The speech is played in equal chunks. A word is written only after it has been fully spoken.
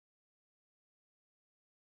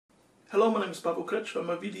Hello, my name is Pawel Krecz. I'm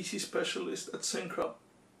a VDC specialist at SYNCHRO.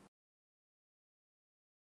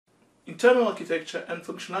 Internal architecture and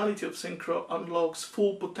functionality of SYNCHRO unlocks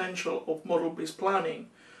full potential of model-based planning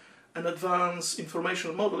and advanced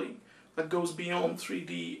information modeling that goes beyond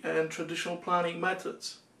 3D and traditional planning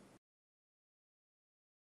methods.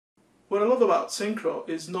 What I love about SYNCHRO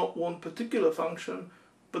is not one particular function,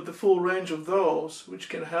 but the full range of those which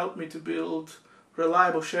can help me to build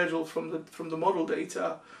reliable schedules from the model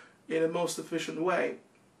data in a most efficient way.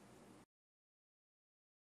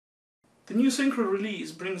 The new SYNCHRO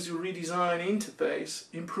release brings you redesigned interface,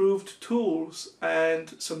 improved tools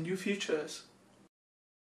and some new features.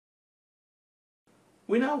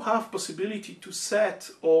 We now have possibility to set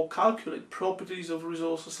or calculate properties of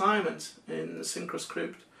resource assignments in the SYNCHRO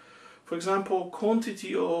script. For example,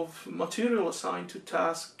 quantity of material assigned to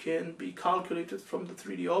tasks can be calculated from the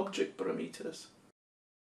 3D object parameters.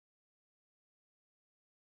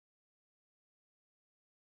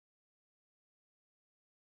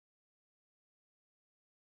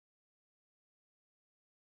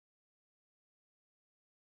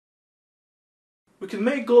 We can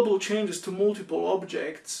make global changes to multiple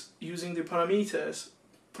objects using the parameters.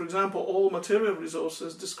 For example, all material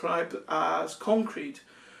resources described as concrete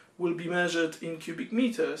will be measured in cubic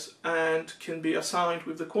meters and can be assigned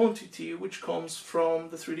with the quantity which comes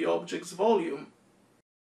from the 3D object's volume.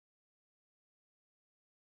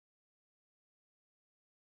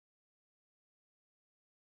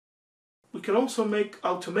 We can also make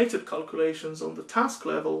automated calculations on the task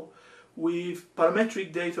level with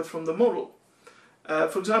parametric data from the model.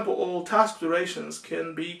 For example, all task durations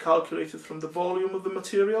can be calculated from the volume of the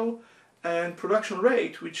material and production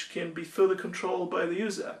rate, which can be further controlled by the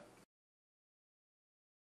user.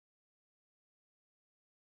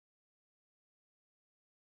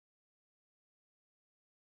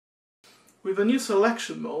 With a new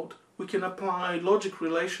selection mode, we can apply logic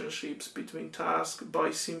relationships between tasks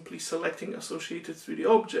by simply selecting associated 3D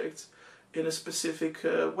objects in a specific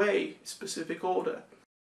way, specific order.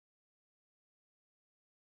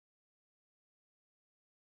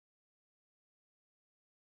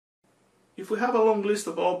 If we have a long list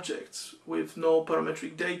of objects with no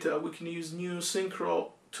parametric data, we can use new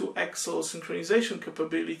Synchro Excel synchronization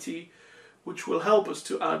capability, which will help us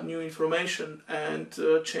to add new information and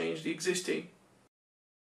change the existing.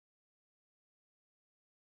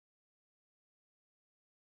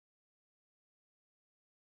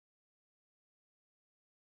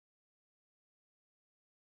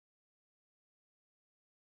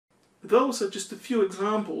 Those are just a few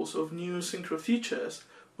examples of new SYNCHRO features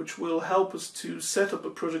which will help us to set up a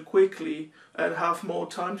project quickly and have more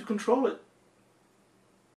time to control it.